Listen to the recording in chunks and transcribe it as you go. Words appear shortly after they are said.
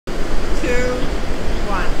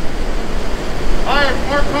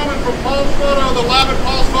Mark Coleman from Paul's Photo, the lab at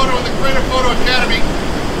Paul's Photo and the Creative Photo Academy.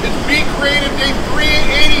 It's Be Creative Day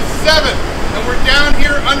 387, and we're down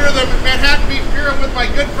here under the Manhattan Beach Pier with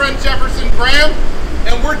my good friend Jefferson Graham,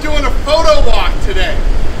 and we're doing a photo walk today.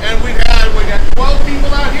 And we got 12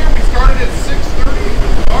 people out here. We started at 6:30. It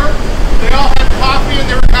was dark. They all had coffee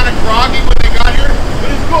and they were kind of groggy when they got here,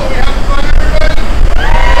 but it's cool. We having fun, everybody?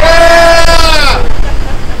 Yeah!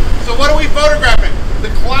 So what are we photographing?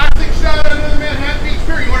 The classic shot under the Manhattan Beach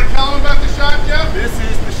Pier. You want to tell them about the shot, Jeff? This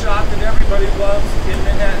is the shot that everybody loves in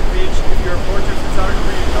Manhattan Beach. If you're a portrait photographer,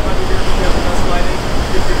 you come under here to get the best lighting.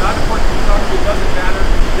 If you're not a portrait photographer, it doesn't matter.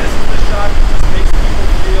 This is the shot that just makes people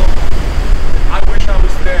feel, I wish I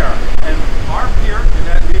was there. And our pier,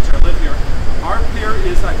 Manhattan Beach, I live here, our pier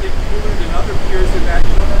is, I think, cooler than other piers in that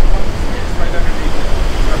you don't have one space right underneath it.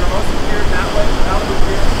 Hermosa Pier, that way, Malibu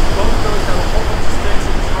Pier, both of those have a whole bunch of sticks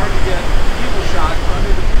and it's hard to get people shot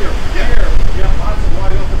under the pier. Here, you have lots of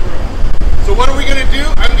wide open room. So what are we going to do?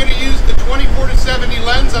 I'm going to use the 24-70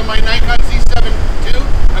 lens on my Nikon Z7 II.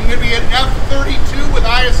 I'm going to be at f32 with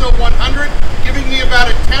ISO 100, giving me about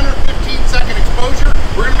a 10 or 15 second exposure.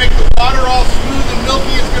 We're going to make the water all smooth and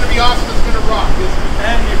milky. It's going to be awesome. It's going to rock.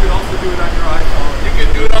 And you can also do it on your iPhone. You can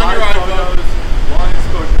do it on your iPhone. Photos, long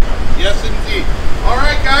exposure. Yes, indeed. All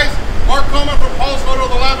right, guys. Mark Coleman from Paul's Photo,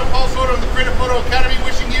 the lab at Paul's Photo and the Creative Photo Academy,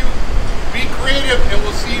 wishing you be creative, and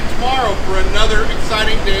we'll see you tomorrow for another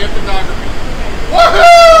exciting day of photography. Woohoo!